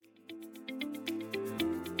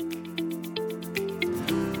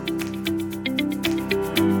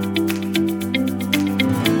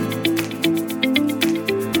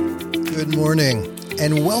morning,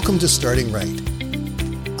 and welcome to Starting Right.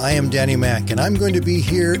 I am Danny Mack, and I'm going to be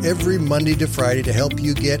here every Monday to Friday to help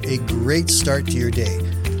you get a great start to your day.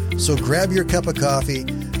 So grab your cup of coffee,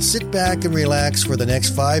 sit back and relax for the next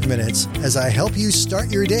 5 minutes as I help you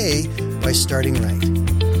start your day by starting right.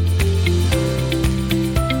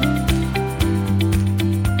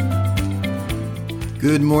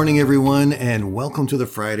 Good morning, everyone, and welcome to the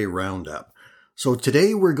Friday Roundup. So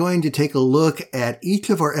today we're going to take a look at each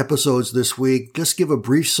of our episodes this week, just give a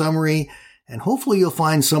brief summary, and hopefully you'll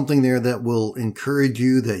find something there that will encourage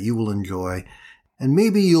you, that you will enjoy. And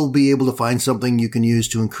maybe you'll be able to find something you can use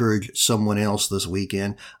to encourage someone else this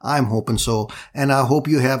weekend. I'm hoping so. And I hope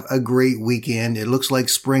you have a great weekend. It looks like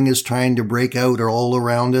spring is trying to break out all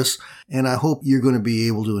around us. And I hope you're going to be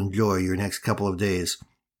able to enjoy your next couple of days.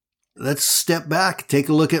 Let's step back, take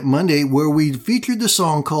a look at Monday, where we featured the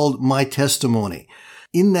song called My Testimony.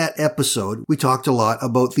 In that episode, we talked a lot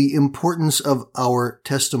about the importance of our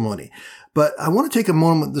testimony. But I want to take a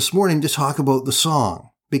moment this morning to talk about the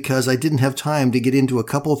song, because I didn't have time to get into a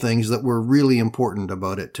couple things that were really important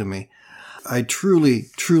about it to me. I truly,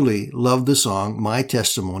 truly love the song My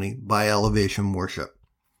Testimony by Elevation Worship.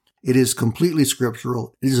 It is completely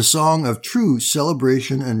scriptural. It is a song of true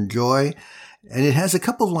celebration and joy. And it has a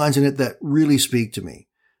couple of lines in it that really speak to me.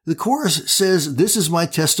 The chorus says, "This is my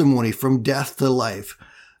testimony from death to life.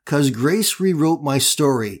 'Cause grace rewrote my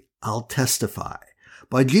story, I'll testify.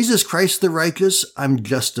 By Jesus Christ the righteous, I'm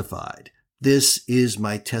justified. This is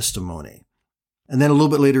my testimony." And then a little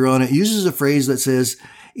bit later on, it uses a phrase that says,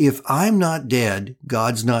 "If I'm not dead,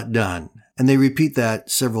 God's not done." And they repeat that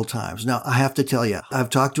several times. Now, I have to tell you, I've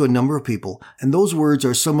talked to a number of people, and those words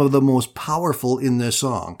are some of the most powerful in this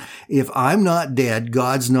song. If I'm not dead,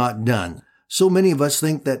 God's not done. So many of us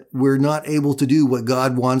think that we're not able to do what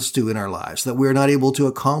God wants to in our lives, that we're not able to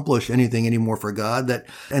accomplish anything anymore for God,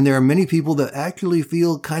 and there are many people that actually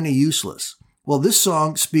feel kind of useless. Well, this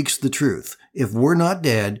song speaks the truth. If we're not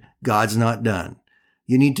dead, God's not done.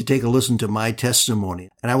 You need to take a listen to My Testimony,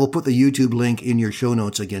 and I will put the YouTube link in your show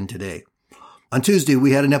notes again today. On Tuesday,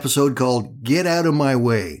 we had an episode called Get Out of My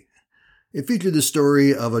Way. It featured the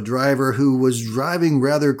story of a driver who was driving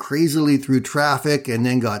rather crazily through traffic and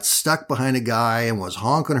then got stuck behind a guy and was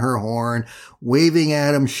honking her horn, waving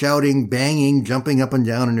at him, shouting, banging, jumping up and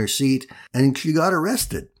down in her seat, and she got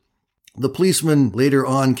arrested. The policeman later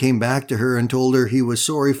on came back to her and told her he was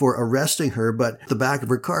sorry for arresting her, but the back of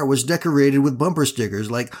her car was decorated with bumper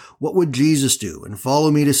stickers like, "What would Jesus do?" and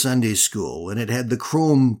 "Follow me to Sunday school." And it had the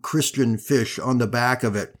chrome Christian fish on the back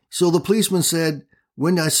of it. So the policeman said,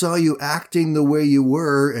 "When I saw you acting the way you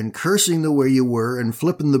were and cursing the way you were and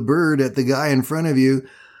flipping the bird at the guy in front of you,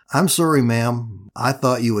 I'm sorry, ma'am. I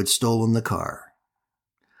thought you had stolen the car."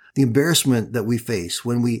 The embarrassment that we face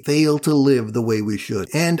when we fail to live the way we should,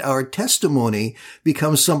 and our testimony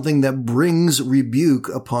becomes something that brings rebuke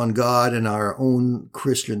upon God and our own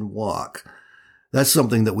Christian walk. That's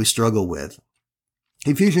something that we struggle with.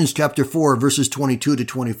 Ephesians chapter 4, verses 22 to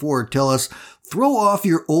 24 tell us, "Throw off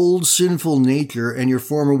your old sinful nature and your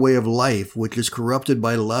former way of life, which is corrupted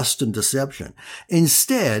by lust and deception.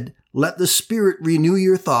 Instead, let the Spirit renew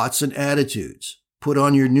your thoughts and attitudes. Put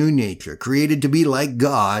on your new nature, created to be like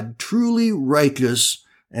God, truly righteous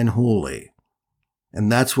and holy."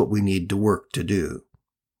 And that's what we need to work to do.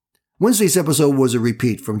 Wednesday's episode was a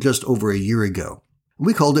repeat from just over a year ago.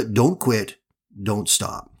 We called it Don't Quit, Don't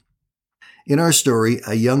Stop. In our story,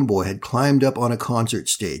 a young boy had climbed up on a concert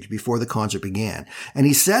stage before the concert began, and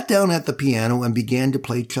he sat down at the piano and began to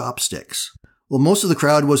play chopsticks. Well, most of the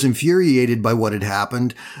crowd was infuriated by what had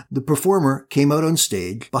happened. The performer came out on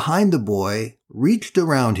stage behind the boy, reached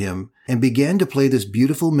around him, and began to play this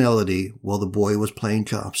beautiful melody while the boy was playing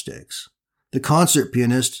chopsticks. The concert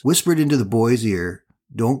pianist whispered into the boy's ear,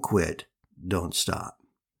 "Don't quit, don't stop."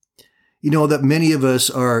 You know that many of us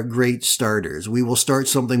are great starters. We will start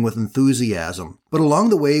something with enthusiasm, but along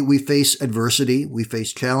the way we face adversity, we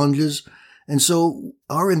face challenges, and so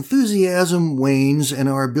our enthusiasm wanes and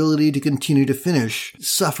our ability to continue to finish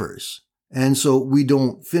suffers. And so we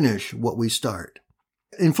don't finish what we start.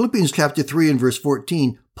 In Philippians chapter 3 and verse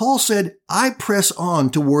 14, Paul said, "I press on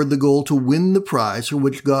toward the goal to win the prize for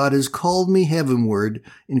which God has called me heavenward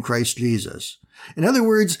in Christ Jesus." In other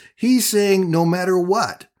words, he's saying no matter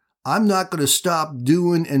what, I'm not going to stop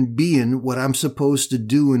doing and being what I'm supposed to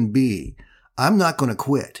do and be. I'm not going to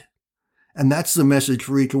quit. And that's the message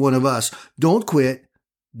for each one of us. Don't quit.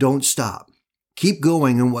 Don't stop. Keep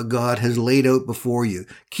going in what God has laid out before you.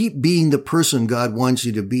 Keep being the person God wants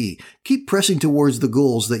you to be. Keep pressing towards the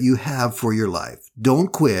goals that you have for your life.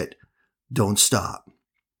 Don't quit. Don't stop.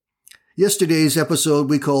 Yesterday's episode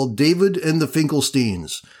we called David and the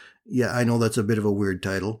Finkelsteins. Yeah, I know that's a bit of a weird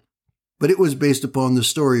title, but it was based upon the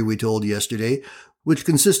story we told yesterday, which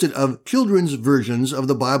consisted of children's versions of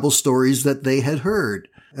the Bible stories that they had heard.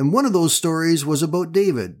 And one of those stories was about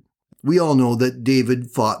David. We all know that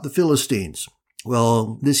David fought the Philistines.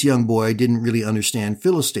 Well, this young boy didn't really understand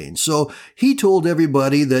Philistines, so he told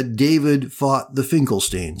everybody that David fought the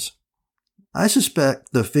Finkelsteins. I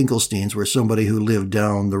suspect the Finkelsteins were somebody who lived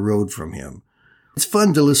down the road from him. It's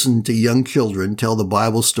fun to listen to young children tell the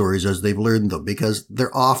Bible stories as they've learned them because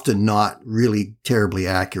they're often not really terribly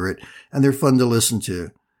accurate and they're fun to listen to.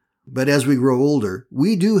 But as we grow older,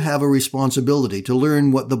 we do have a responsibility to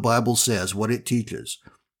learn what the Bible says, what it teaches.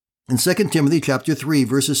 In 2 Timothy chapter 3,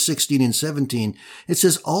 verses 16 and 17, it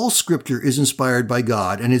says, "All scripture is inspired by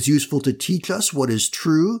God and is useful to teach us what is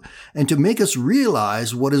true and to make us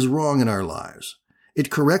realize what is wrong in our lives.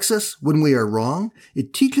 It corrects us when we are wrong.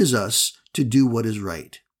 It teaches us to do what is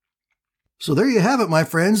right." So there you have it, my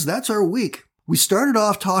friends. That's our week. We started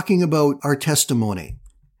off talking about our testimony,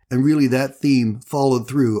 and really that theme followed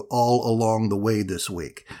through all along the way this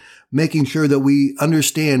week, making sure that we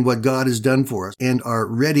understand what God has done for us and are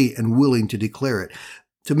ready and willing to declare it,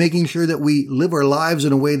 to making sure that we live our lives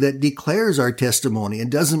in a way that declares our testimony and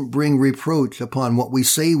doesn't bring reproach upon what we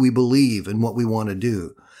say we believe and what we want to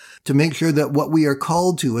do, to make sure that what we are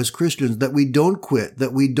called to as Christians, that we don't quit,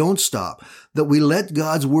 that we don't stop, that we let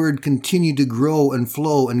God's word continue to grow and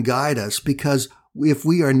flow and guide us, because if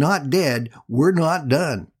we are not dead, we're not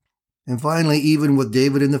done. And finally, even with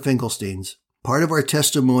David and the Finkelsteins, part of our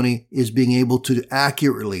testimony is being able to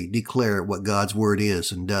accurately declare what God's word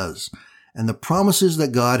is and does, and the promises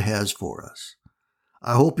that God has for us.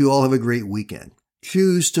 I hope you all have a great weekend.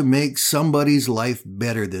 Choose to make somebody's life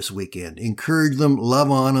better this weekend. Encourage them,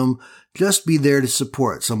 love on them. Just be there to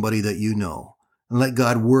support somebody that you know, and let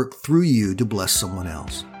God work through you to bless someone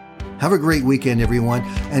else. Have a great weekend, everyone,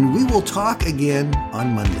 and we will talk again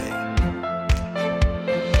on Monday.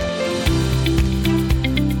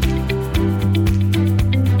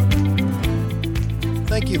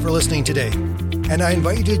 Thank you for listening today, and I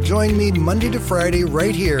invite you to join me Monday to Friday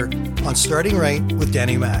right here on Starting Right with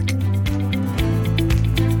Danny Mack.